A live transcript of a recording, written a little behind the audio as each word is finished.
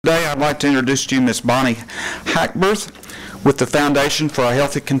Today I'd like to introduce to you Miss Bonnie Hackbarth with the Foundation for a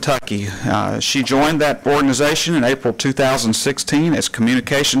Healthy Kentucky. She joined that organization in April 2016 as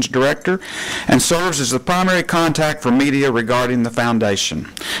Communications Director and serves as the primary contact for media regarding the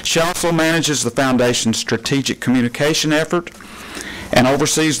foundation. She also manages the foundation's strategic communication effort and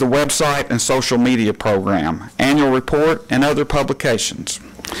oversees the website and social media program, annual report, and other publications.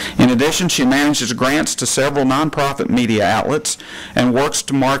 In addition, she manages grants to several nonprofit media outlets and works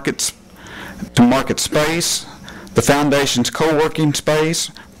to market space, the foundation's co-working space.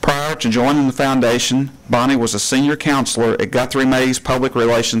 Prior to joining the foundation, Bonnie was a senior counselor at Guthrie Mays Public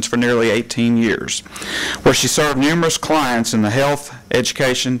Relations for nearly 18 years, where she served numerous clients in the health,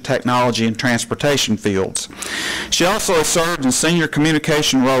 education, technology, and transportation fields. She also has served in senior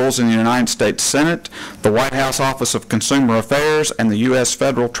communication roles in the United States Senate, the White House Office of Consumer Affairs, and the U.S.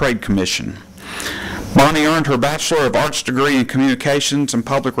 Federal Trade Commission. Bonnie earned her Bachelor of Arts degree in Communications and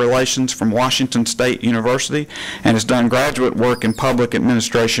Public Relations from Washington State University and has done graduate work in public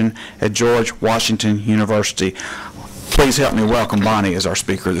administration at George Washington University. Please help me welcome Bonnie as our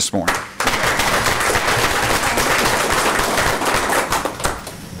speaker this morning.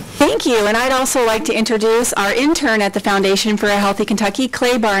 Thank you, and I'd also like to introduce our intern at the Foundation for a Healthy Kentucky,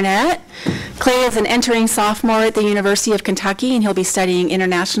 Clay Barnett. Clay is an entering sophomore at the University of Kentucky, and he'll be studying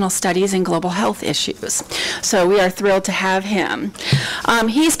international studies and global health issues. So we are thrilled to have him.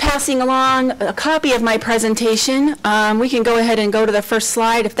 He's passing along a copy of my presentation. We can go ahead and go to the first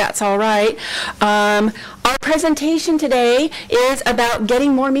slide if that's all right. Our presentation today is about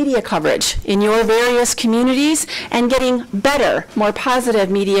getting more media coverage in your various communities and getting better, more positive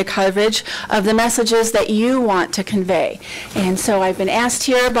media coverage of the messages that you want to convey. And so I've been asked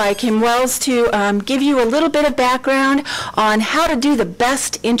here by Kim Wells to give you a little bit of background on how to do the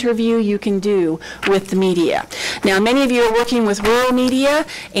best interview you can do with the media. Now, many of you are working with rural media,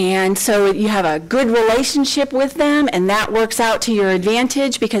 and so you have a good relationship with them, and that works out to your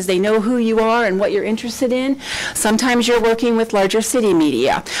advantage because they know who you are and what you're interested in. Sometimes you're working with larger city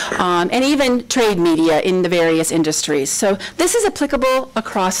media and even trade media in the various industries. So this is applicable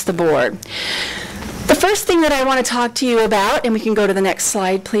across the board. The first thing that I want to talk to you about, and we can go to the next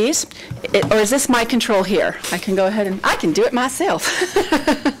slide, please. Or is this my control here? I can go ahead and I can do it myself.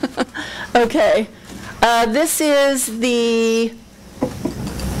 Okay. This is the,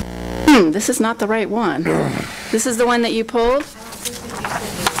 this is not the right one. This is the one that you pulled?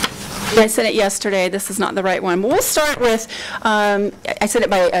 I sent it yesterday. This is not the right one. We'll start with, I sent it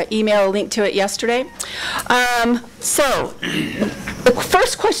by email, a link to it yesterday. So the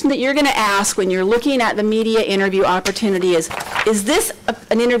first question that you're going to ask when you're looking at the media interview opportunity is this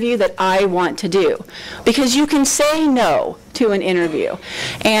an interview that I want to do? Because you can say no to an interview.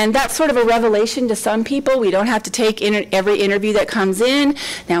 And that's sort of a revelation to some people. We don't have to take every interview that comes in.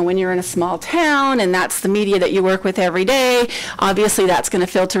 Now, when you're in a small town and that's the media that you work with every day, obviously that's going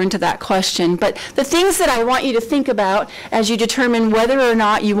to filter into that question. But the things that I want you to think about as you determine whether or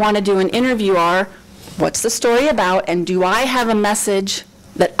not you want to do an interview are, what's the story about, and do I have a message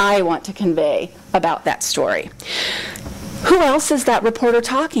that I want to convey about that story? Who else is that reporter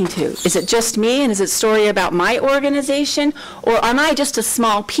talking to? Is it just me, and is it a story about my organization, or am I just a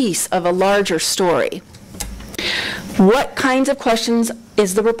small piece of a larger story? What kinds of questions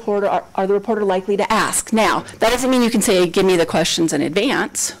is the reporter, are the reporter likely to ask? Now, that doesn't mean you can say, give me the questions in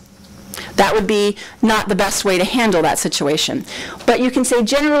advance. That would be not the best way to handle that situation. But you can say,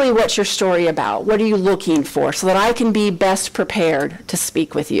 generally, what's your story about? What are you looking for so that I can be best prepared to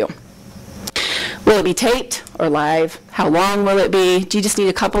speak with you? Will it be taped or live? How long will it be? Do you just need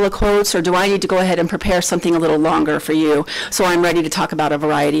a couple of quotes, or do I need to go ahead and prepare something a little longer for you so I'm ready to talk about a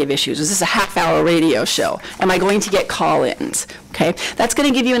variety of issues? Is this a half-hour radio show? Am I going to get call-ins? Okay, that's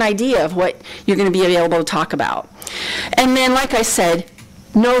going to give you an idea of what you're going to be able to talk about. And then, like I said,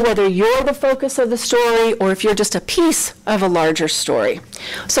 know whether you're the focus of the story or if you're just a piece of a larger story.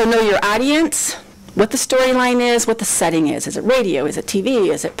 So know your audience, what the storyline is, what the setting is. Is it radio? Is it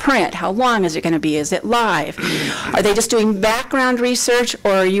TV? Is it print? How long is it going to be? Is it live? Are they just doing background research,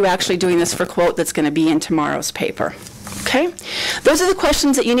 or are you actually doing this for quote that's going to be in tomorrow's paper? Okay? Those are the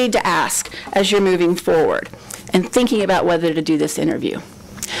questions that you need to ask as you're moving forward and thinking about whether to do this interview.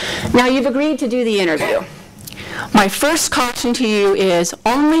 Now, you've agreed to do the interview. My first caution to you is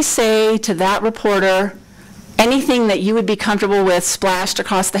only say to that reporter anything that you would be comfortable with splashed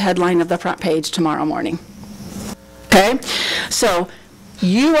across the headline of the front page tomorrow morning. Okay? So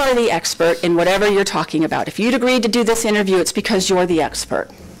you are the expert in whatever you're talking about. If you'd agreed to do this interview, it's because you're the expert.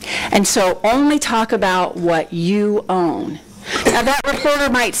 And so only talk about what you own. Now that reporter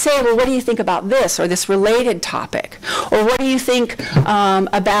might say, well, what do you think about this or this related topic? Or what do you think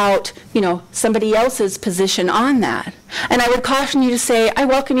about, somebody else's position on that? And I would caution you to say, I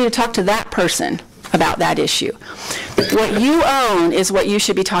welcome you to talk to that person about that issue. What you own is what you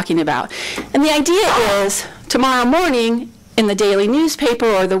should be talking about. And the idea is, tomorrow morning, in the daily newspaper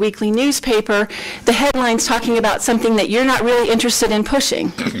or the weekly newspaper, the headline's talking about something that you're not really interested in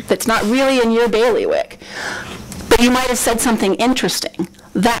pushing, that's not really in your bailiwick. But you might have said something interesting.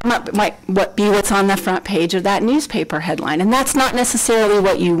 That might be what's on the front page of that newspaper headline, and that's not necessarily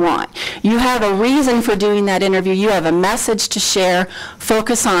what you want. You have a reason for doing that interview. You have a message to share.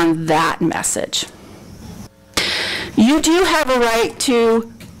 Focus on that message. You do have a right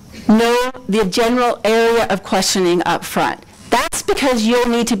to know the general area of questioning up front. That's because you'll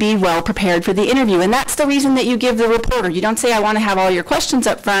need to be well prepared for the interview, and that's the reason that you give the reporter. You don't say, I want to have all your questions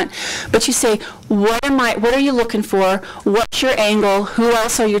up front, but you say, what are you looking for? What's your angle? Who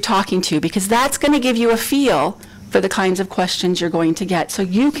else are you talking to? Because that's going to give you a feel for the kinds of questions you're going to get, so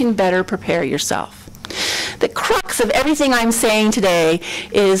you can better prepare yourself. The crux of everything I'm saying today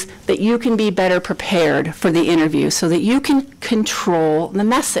is that you can be better prepared for the interview so that you can control the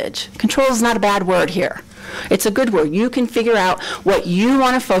message. Control is not a bad word here. It's a good word. You can figure out what you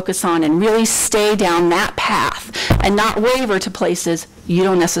want to focus on and really stay down that path and not waver to places you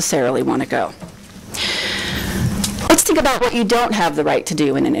don't necessarily want to go. Let's think about what you don't have the right to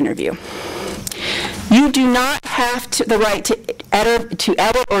do in an interview. You do not have the right to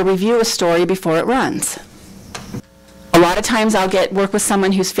edit or review a story before it runs. A lot of times I'll work with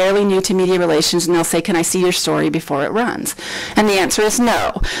someone who's fairly new to media relations, and they'll say, can I see your story before it runs? And the answer is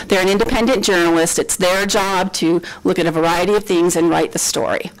no. They're an independent journalist. It's their job to look at a variety of things and write the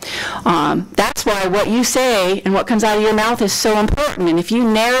story. That's why what you say and what comes out of your mouth is so important. And if you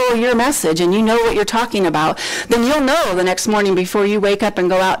narrow your message and you know what you're talking about, then you'll know the next morning before you wake up and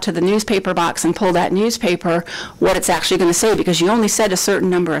go out to the newspaper box and pull that newspaper what it's actually going to say, because you only said a certain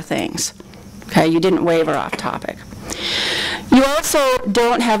number of things. Okay, you didn't waver off topic. You also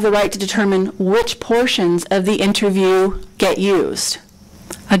don't have the right to determine which portions of the interview get used.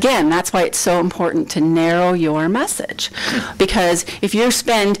 Again, that's why it's so important to narrow your message. Because if you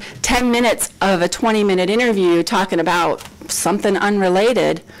spend 10 minutes of a 20-minute interview talking about something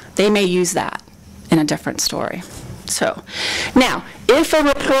unrelated, they may use that in a different story. So, now, if a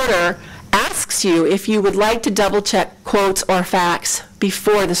reporter asks you if you would like to double-check quotes or facts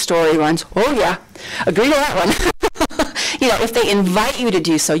before the story runs, oh yeah, agree to that one. If they invite you to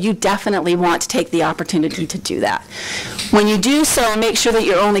do so, you definitely want to take the opportunity to do that. When you do so, make sure that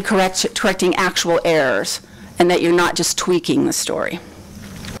you're only correcting actual errors and that you're not just tweaking the story.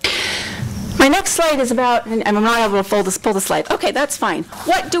 My next slide is about, and I'm not able to pull the slide. Okay, that's fine.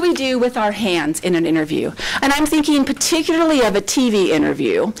 What do we do with our hands in an interview? And I'm thinking particularly of a TV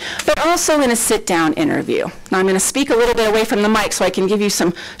interview, but also in a sit-down interview. Now I'm going to speak a little bit away from the mic so I can give you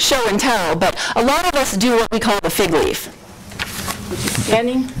some show and tell, but a lot of us do what we call the fig leaf, which is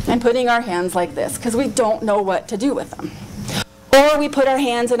standing and putting our hands like this because we don't know what to do with them. Or we put our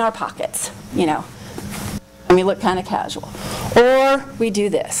hands in our pockets, and we look kind of casual. Or we do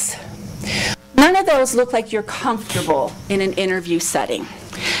this. None of those look like you're comfortable in an interview setting.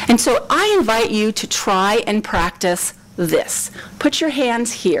 And so I invite you to try and practice this. Put your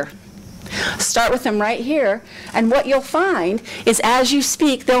hands here. Start with them right here, and what you'll find is as you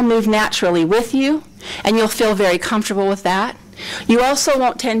speak, they'll move naturally with you, and you'll feel very comfortable with that. You also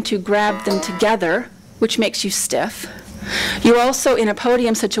won't tend to grab them together, which makes you stiff. You also, in a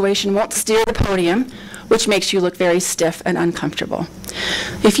podium situation, won't steer the podium, which makes you look very stiff and uncomfortable.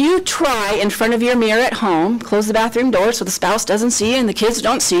 If you try in front of your mirror at home, close the bathroom door so the spouse doesn't see you and the kids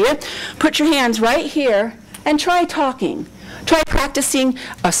don't see you, put your hands right here and try talking. Try practicing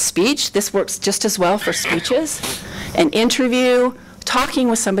a speech. This works just as well for speeches, an interview, talking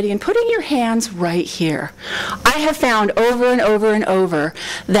with somebody, and putting your hands right here. I have found over and over and over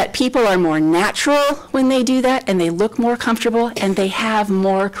that people are more natural when they do that, and they look more comfortable, and they have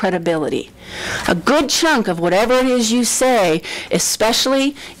more credibility. A good chunk of whatever it is you say,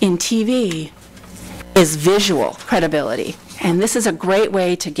 especially in TV, is visual credibility, and this is a great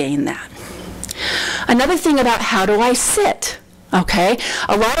way to gain that. Another thing about how do I sit, okay?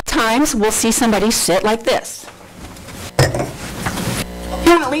 A lot of times we'll see somebody sit like this.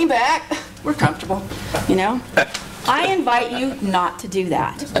 You want to lean back? We're comfortable, I invite you not to do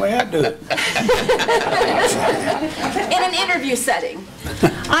that. That's the way I do it. In an interview setting,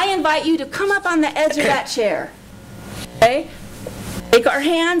 I invite you to come up on the edge of that chair, okay? Take our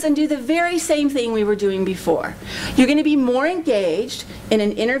hands and do the very same thing we were doing before. You're going to be more engaged in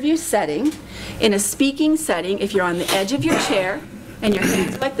an interview setting in a speaking setting, if you're on the edge of your chair and your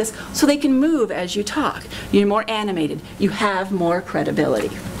hands like this, so they can move as you talk. You're more animated. You have more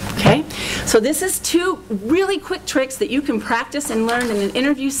credibility. Okay? So this is 2 really quick tricks that you can practice and learn in an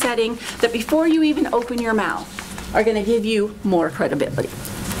interview setting that before you even open your mouth are going to give you more credibility.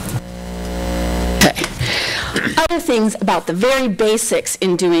 Okay. Other things about the very basics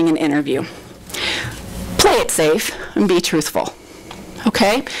in doing an interview. Play it safe and be truthful.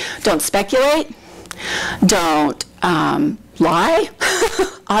 Okay? Don't speculate. Don't lie,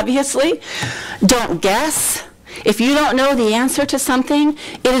 obviously. Don't guess. If you don't know the answer to something,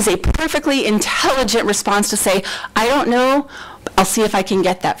 it is a perfectly intelligent response to say, I don't know, I'll see if I can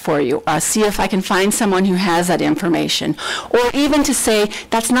get that for you. I'll see if I can find someone who has that information. Or even to say,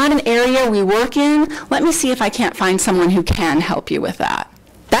 that's not an area we work in, let me see if I can't find someone who can help you with that.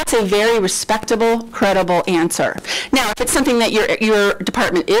 That's a very respectable, credible answer. Now, if it's something that your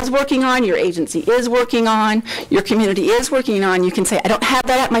department is working on, your agency is working on, your community is working on, you can say, I don't have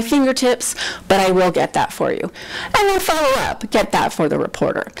that at my fingertips, but I will get that for you. And then follow up, get that for the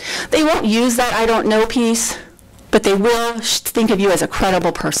reporter. They won't use that I don't know piece, but they will think of you as a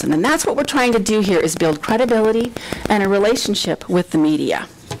credible person. And that's what we're trying to do here, is build credibility and a relationship with the media.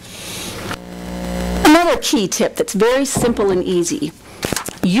 Another key tip that's very simple and easy.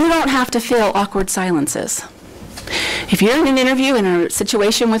 You don't have to fill awkward silences. If you're in an interview in a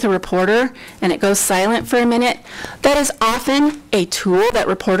situation with a reporter and it goes silent for a minute, that is often a tool that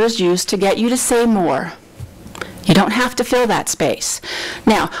reporters use to get you to say more. You don't have to fill that space.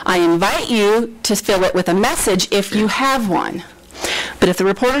 Now, I invite you to fill it with a message if you have one. But if the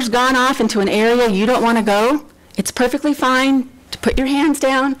reporter's gone off into an area you don't want to go, it's perfectly fine to put your hands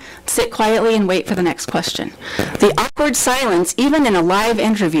down, sit quietly, and wait for the next question. The awkward silence, even in a live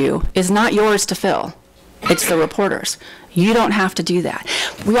interview, is not yours to fill. It's the reporter's. You don't have to do that.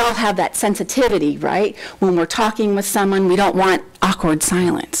 We all have that sensitivity, right? When we're talking with someone, we don't want awkward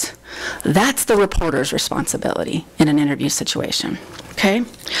silence. That's the reporter's responsibility in an interview situation. Okay?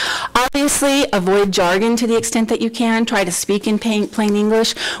 Obviously, avoid jargon to the extent that you can. Try to speak in plain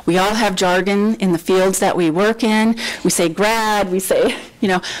English. We all have jargon in the fields that we work in. We say grad, we say,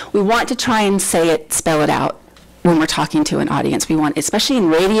 we want to try and say it, spell it out when we're talking to an audience. We want, especially in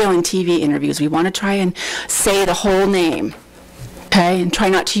radio and TV interviews, we want to try and say the whole name, okay? And try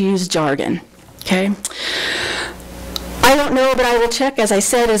not to use jargon, okay? I don't know, but I will check, as I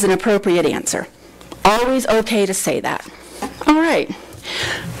said, as an appropriate answer. Always okay to say that. All right.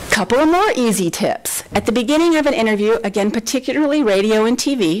 Couple of more easy tips. At the beginning of an interview, again, particularly radio and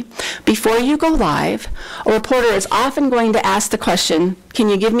TV, before you go live, a reporter is often going to ask the question, can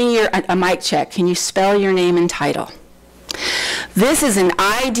you give me a mic check? Can you spell your name and title? This is an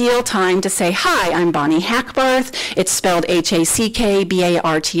ideal time to say, hi, I'm Bonnie Hackbarth. It's spelled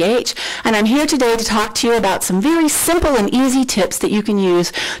Hackbarth, and I'm here today to talk to you about some very simple and easy tips that you can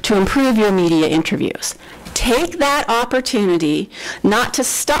use to improve your media interviews. Take that opportunity not to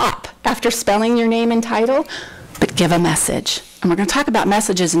stop after spelling your name and title, but give a message. And we're going to talk about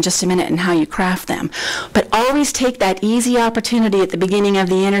messages in just a minute and how you craft them. But always take that easy opportunity at the beginning of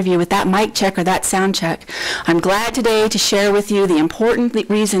the interview with that mic check or that sound check. I'm glad today to share with you the important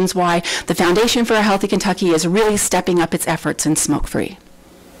reasons why the Foundation for a Healthy Kentucky is really stepping up its efforts in smoke-free.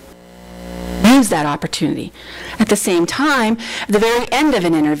 Use that opportunity. At the same time, at the very end of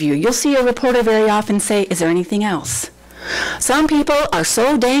an interview, you'll see a reporter very often say, is there anything else? Some people are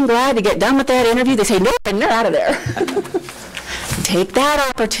so dang glad to get done with that interview, they say, no, and they're out of there. Take that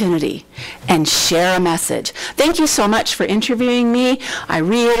opportunity and share a message. Thank you so much for interviewing me. I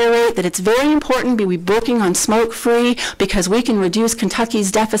reiterate that it's very important to be working on smoke-free because we can reduce Kentucky's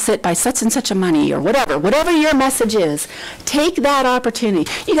deficit by such and such a money or whatever your message is. Take that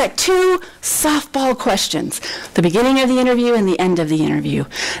opportunity. You got 2 softball questions, the beginning of the interview and the end of the interview.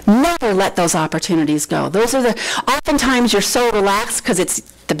 Never let those opportunities go. Those are oftentimes you're so relaxed because it's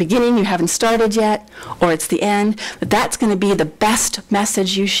the beginning, you haven't started yet, or it's the end, but that's going to be the best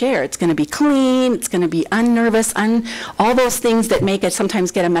message you share. It's going to be clean, it's going to be unnervous, all those things that make it sometimes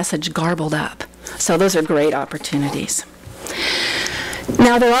get a message garbled up. So those are great opportunities.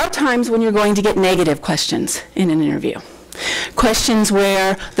 Now, there are times when you're going to get negative questions in an interview. Questions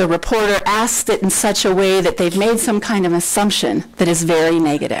where the reporter asks it in such a way that they've made some kind of assumption that is very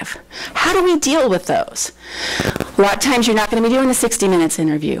negative. How do we deal with those? A lot of times you're not going to be doing a 60 minutes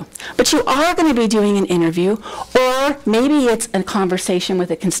interview, but you are going to be doing an interview, or maybe it's a conversation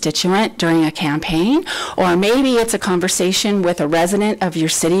with a constituent during a campaign, or maybe it's a conversation with a resident of your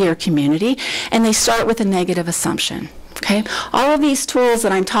city or community, and they start with a negative assumption. Okay? All of these tools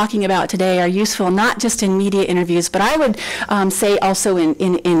that I'm talking about today are useful not just in media interviews, but I would say also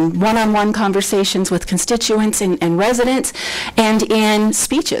in one-on-one conversations with constituents and residents, and in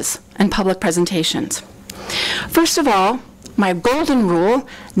speeches and public presentations. First of all, my golden rule,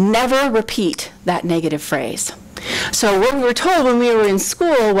 never repeat that negative phrase. So what we were told when we were in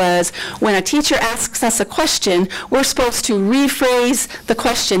school was when a teacher asks us a question, we're supposed to rephrase the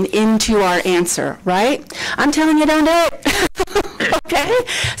question into our answer, right? I'm telling you, don't do it. Okay?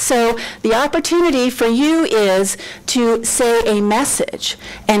 So the opportunity for you is to say a message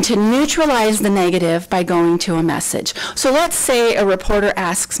and to neutralize the negative by going to a message. So let's say a reporter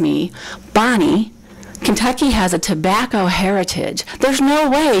asks me, Bonnie, Kentucky has a tobacco heritage. There's no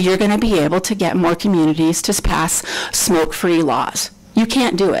way you're going to be able to get more communities to pass smoke-free laws. You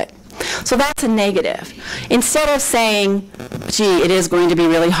can't do it. So that's a negative. Instead of saying, gee, it is going to be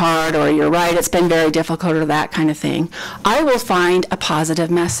really hard, or you're right, it's been very difficult, or that kind of thing, I will find a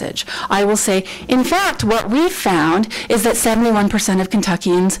positive message. I will say, in fact, what we've found is that 71% of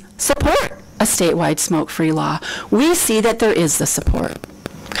Kentuckians support a statewide smoke-free law. We see that there is the support.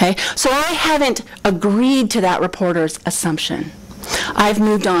 Okay, so I haven't agreed to that reporter's assumption. I've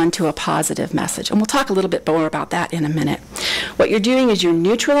moved on to a positive message, and we'll talk a little bit more about that in a minute. What you're doing is you're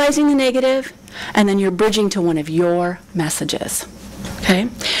neutralizing the negative, and then you're bridging to one of your messages. Okay,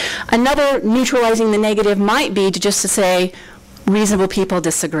 another neutralizing the negative might be to just to say, reasonable people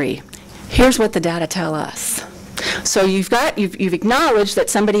disagree. Here's what the data tell us. So you've acknowledged that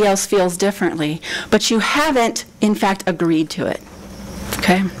somebody else feels differently, but you haven't, in fact, agreed to it.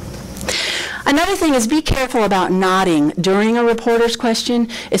 Okay. Another thing is be careful about nodding during a reporter's question,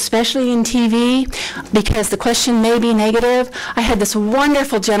 especially in TV, because the question may be negative. I had this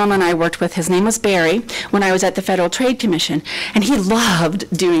wonderful gentleman I worked with, his name was Barry, when I was at the Federal Trade Commission, and he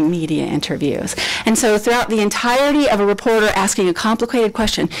loved doing media interviews. And so throughout the entirety of a reporter asking a complicated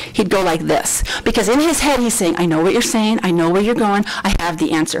question, he'd go like this, because in his head he's saying, I know what you're saying, I know where you're going, I have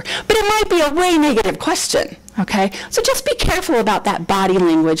the answer. But it might be a way negative question. Okay, so just be careful about that body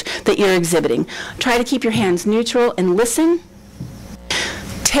language that you're exhibiting. Try to keep your hands neutral and listen.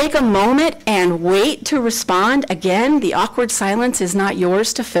 Take a moment and wait to respond. Again, the awkward silence is not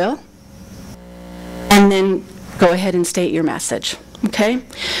yours to fill. And then go ahead and state your message. Okay?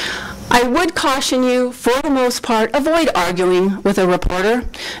 I would caution you, for the most part, avoid arguing with a reporter.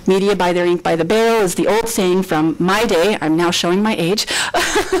 Media by their ink by the barrel is the old saying from my day. I'm now showing my age.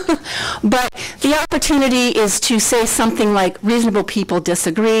 But the opportunity is to say something like, reasonable people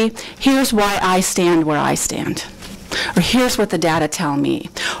disagree. Here's why I stand where I stand. Or here's what the data tell me.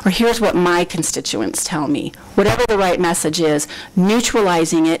 Or here's what my constituents tell me. Whatever the right message is,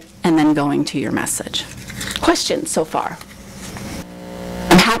 neutralizing it and then going to your message. Questions so far?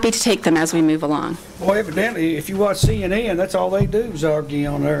 I'm happy to take them as we move along. Well, evidently, if you watch CNN, that's all they do is argue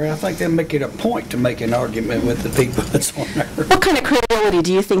on there. I think they make it a point to make an argument with the people that's on there. What kind of credibility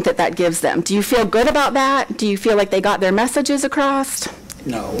do you think that that gives them? Do you feel good about that? Do you feel like they got their messages across?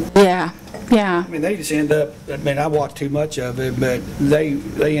 No. Yeah, yeah. I mean, they just end up, I mean, I watch too much of it, but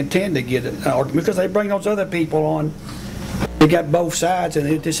they intend to get an argument because they bring those other people on. They got both sides, and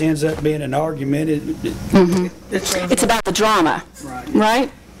it just ends up being an argument. It's about the drama,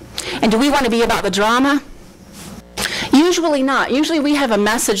 right? And do we want to be about the drama? Usually not. Usually we have a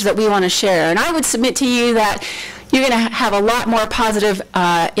message that we want to share, and I would submit to you that you're going to have a lot more positive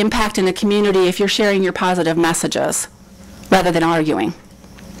impact in the community if you're sharing your positive messages rather than arguing.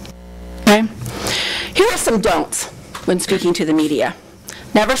 Okay? Here are some don'ts when speaking to the media.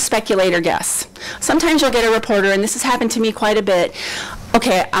 Never speculate or guess. Sometimes you'll get a reporter, and this has happened to me quite a bit.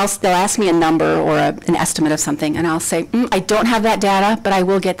 Okay, they'll ask me a number or an estimate of something, and I'll say, I don't have that data, but I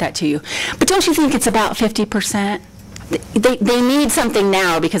will get that to you. But don't you think it's about 50%? They need something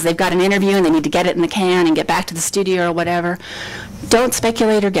now because they've got an interview and they need to get it in the can and get back to the studio or whatever. Don't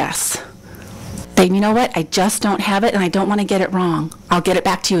speculate or guess. Say, you know what, I just don't have it and I don't want to get it wrong. I'll get it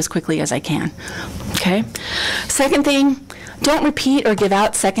back to you as quickly as I can. Okay? Second thing, don't repeat or give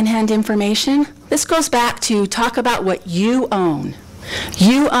out secondhand information. This goes back to talk about what you own.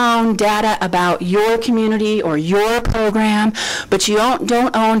 You own data about your community or your program, but you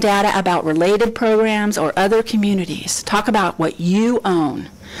don't own data about related programs or other communities. Talk about what you own.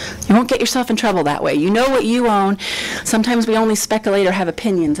 You won't get yourself in trouble that way. You know what you own. Sometimes we only speculate or have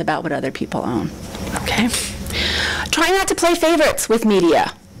opinions about what other people own. Okay? Try not to play favorites with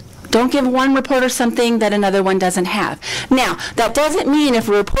media. Don't give one reporter something that another one doesn't have. Now, that doesn't mean if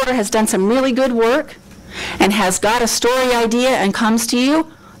a reporter has done some really good work and has got a story idea and comes to you,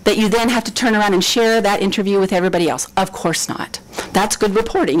 that you then have to turn around and share that interview with everybody else. Of course not. That's good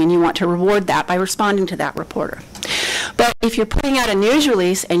reporting, and you want to reward that by responding to that reporter. But if you're putting out a news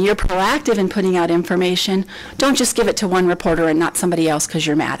release and you're proactive in putting out information, don't just give it to one reporter and not somebody else because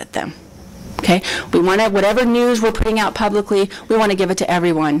you're mad at them. Okay? We want to, whatever news we're putting out publicly, we want to give it to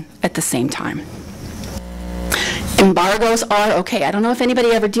everyone at the same time. Embargoes are okay. I don't know if anybody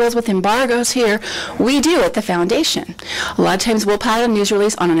ever deals with embargoes here. We do at the foundation. A lot of times we'll put out a news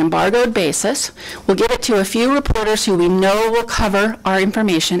release on an embargoed basis. We'll give it to a few reporters who we know will cover our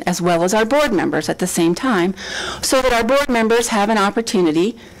information as well as our board members at the same time, so that our board members have an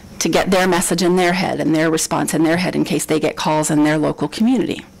opportunity to get their message in their head and their response in their head in case they get calls in their local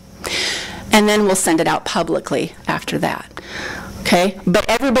community. And then we'll send it out publicly after that. Okay? But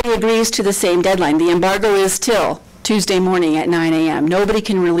everybody agrees to the same deadline. The embargo is till Tuesday morning at 9 a.m. Nobody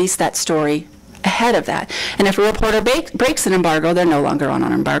can release that story ahead of that. And if a reporter breaks an embargo, they're no longer on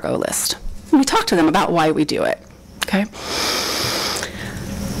an embargo list. And we talk to them about why we do it. Okay?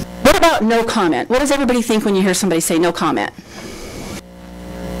 What about no comment? What does everybody think when you hear somebody say no comment?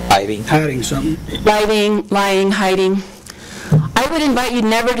 Hiding something. Lying, hiding. I would invite you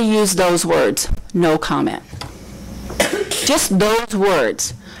never to use those words, no comment. Just those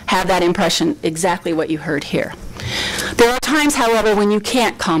words have that impression, exactly what you heard here. There are times, however, when you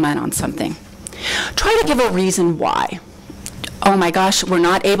can't comment on something. Try to give a reason why. Oh my gosh, we're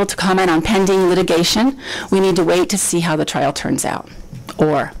not able to comment on pending litigation. We need to wait to see how the trial turns out.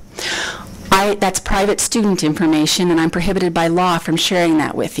 Or, that's private student information and I'm prohibited by law from sharing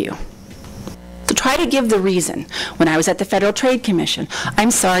that with you. So try to give the reason. When I was at the Federal Trade Commission,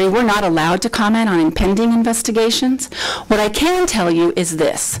 I'm sorry, we're not allowed to comment on impending investigations. What I can tell you is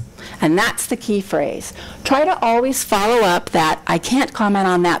this, and that's the key phrase. Try to always follow up that I can't comment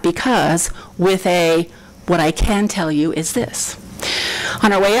on that because with a, what I can tell you is this.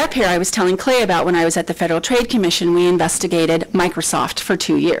 On our way up here, I was telling Clay about when I was at the Federal Trade Commission, we investigated Microsoft for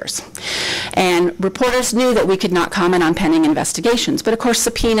 2 years. And reporters knew that we could not comment on pending investigations, but of course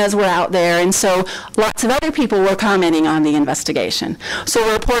subpoenas were out there, and so lots of other people were commenting on the investigation. So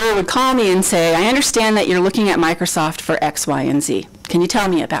a reporter would call me and say, I understand that you're looking at Microsoft for X, Y, and Z. Can you tell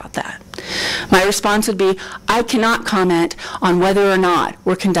me about that? My response would be, I cannot comment on whether or not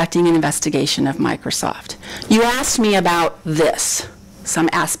we're conducting an investigation of Microsoft. You asked me about this, some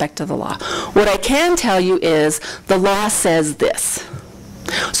aspect of the law. What I can tell you is the law says this.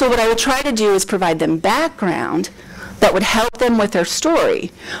 So what I would try to do is provide them background that would help them with their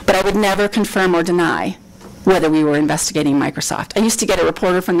story, but I would never confirm or deny whether we were investigating Microsoft. I used to get a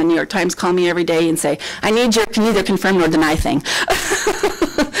reporter from the New York Times call me every day and say, I need your can neither confirm nor deny thing.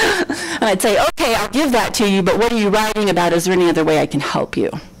 And I'd say, okay, I'll give that to you, but what are you writing about? Is there any other way I can help you?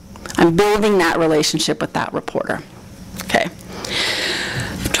 I'm building that relationship with that reporter. Okay.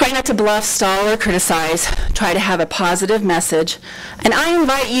 Try not to bluff, stall, or criticize. Try to have a positive message. And I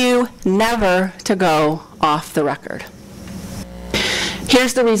invite you never to go off the record.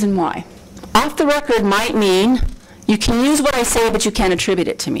 Here's the reason why. Off the record might mean you can use what I say, but you can't attribute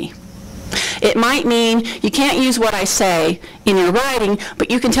it to me. It might mean you can't use what I say in your writing,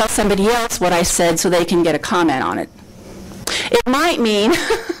 but you can tell somebody else what I said so they can get a comment on it. It might mean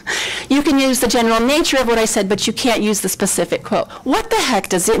you can use the general nature of what I said, but you can't use the specific quote. What the heck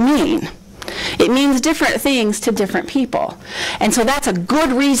does it mean? It means different things to different people. And so that's a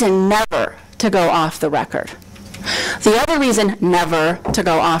good reason never to go off the record. The other reason never to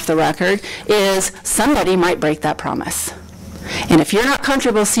go off the record is somebody might break that promise. And if you're not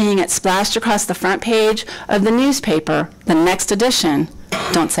comfortable seeing it splashed across the front page of the newspaper, the next edition,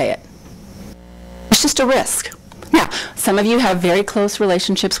 don't say it. It's just a risk. Now, some of you have very close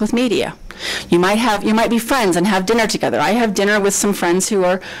relationships with media. You might be friends and have dinner together. I have dinner with some friends who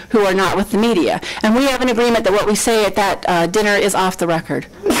are not with the media. And we have an agreement that what we say at that dinner is off the record.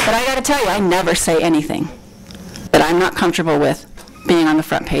 But I got to tell you, I never say anything that I'm not comfortable with being on the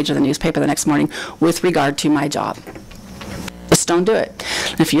front page of the newspaper the next morning with regard to my job. Just don't do it.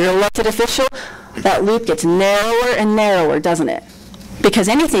 If you're an elected official, that loop gets narrower and narrower, doesn't it? Because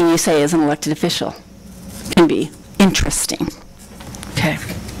anything you say as an elected official can be interesting. Okay.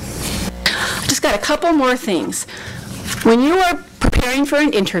 Just got a couple more things. When you are preparing for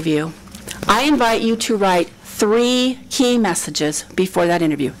an interview, I invite you to write 3 key messages before that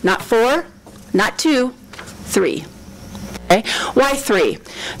interview. Not 4, not 2, 3. Okay? Why 3?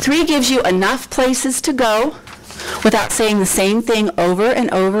 3 gives you enough places to go without saying the same thing over and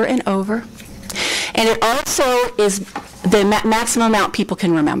over and over. And it also is the maximum amount people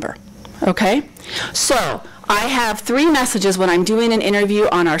can remember. Okay? So I have 3 messages when I'm doing an interview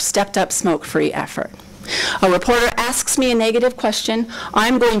on our stepped up smoke-free effort. A reporter asks me a negative question.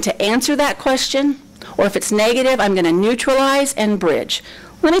 I'm going to answer that question or if it's negative, I'm going to neutralize and bridge.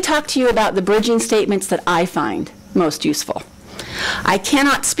 Let me talk to you about the bridging statements that I find most useful. I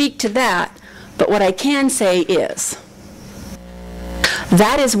cannot speak to that, but what I can say is,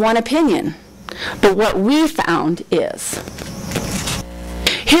 that is one opinion, but what we found is,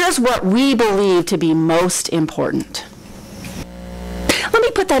 here's what we believe to be most important. Let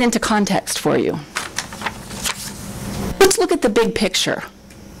me put that into context for you. Let's look at the big picture.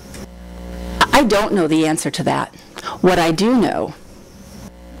 I don't know the answer to that. What I do know,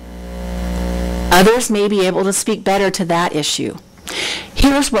 others may be able to speak better to that issue.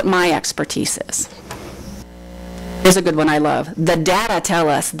 Here's what my expertise is. Here's a good one I love. The data tell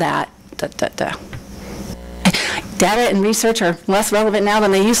us that, Data and research are less relevant now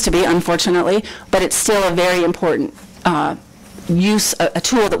than they used to be, unfortunately, but it's still a very important a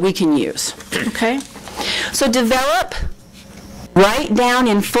tool that we can use, okay? So write down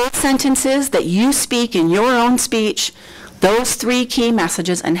in full sentences that you speak in your own speech those 3 key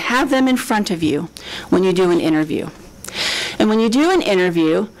messages and have them in front of you when you do an interview. And when you do an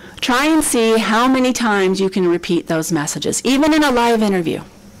interview, try and see how many times you can repeat those messages, even in a live interview.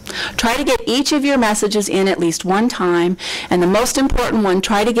 Try to get each of your messages in at least 1 time, and the most important one,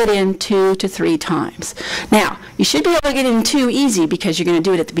 try to get in 2 to 3 times. Now, you should be able to get in 2 easy because you're going to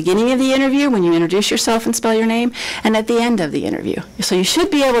do it at the beginning of the interview when you introduce yourself and spell your name, and at the end of the interview. So you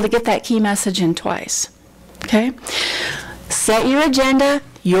should be able to get that key message in twice. Okay? Set your agenda,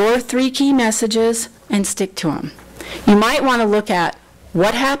 your 3 key messages, and stick to them. You might want to look at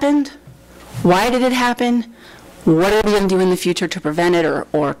what happened, why did it happen, what are we going to do in the future to prevent it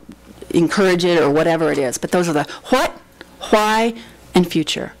or encourage it or whatever it is. But those are the what, why, and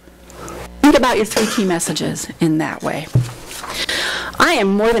future. Think about your 3 key messages in that way. I am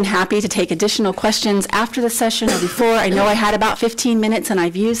more than happy to take additional questions after the session or before. I know I had about 15 minutes and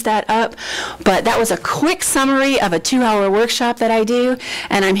I've used that up, but that was a quick summary of a 2-hour workshop that I do,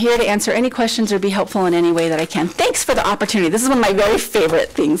 and I'm here to answer any questions or be helpful in any way that I can. Thanks for the opportunity. This is one of my very favorite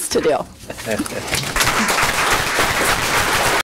things to do.